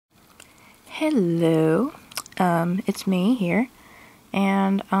Hello, it's me here,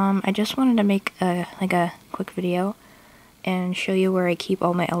 and I just wanted to make a quick video and show you where I keep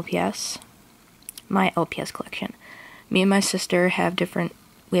all my LPS collection. Me and my sister have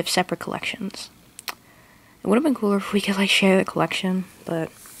separate collections. It would have been cooler if we could share the collection,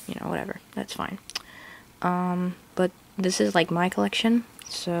 but you know, whatever, that's fine. But this is my collection,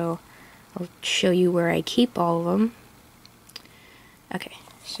 so I'll show you where I keep all of them. Okay,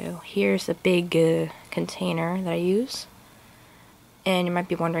 so here's the big container that I use. And you might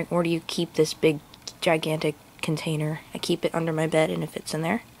be wondering, where do you keep this big, gigantic container? I keep it under my bed and it fits in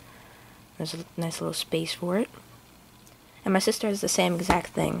there. There's a nice little space for it. And my sister has the same exact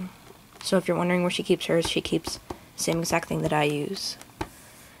thing. So if you're wondering where she keeps hers, she keeps the same exact thing that I use.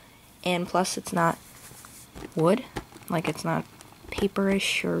 And plus, it's not wood. It's not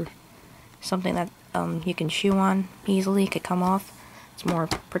paperish or something that you can chew on easily. It could come off. It's more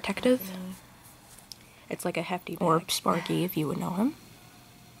protective. It's like a hefty bag. Or Sparky, if you would know him.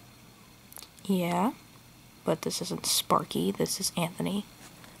 Yeah. But this isn't Sparky, this is Anthony.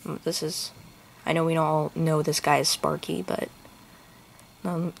 I know we don't all know this guy is Sparky, but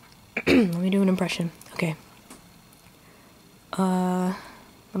let me do an impression. Okay. Let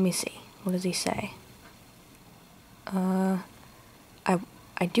me see. What does he say? I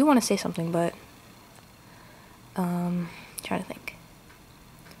do want to say something, but trying to think.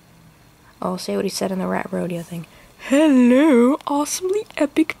 I'll say what he said in the Rat Rodeo thing. Hello, awesomely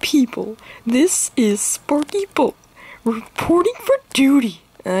epic people. This is Sparky Bull, reporting for duty.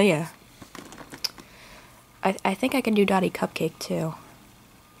 Yeah. I think I can do Dottie Cupcake too,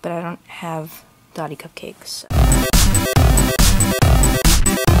 but I don't have Dottie Cupcakes. So.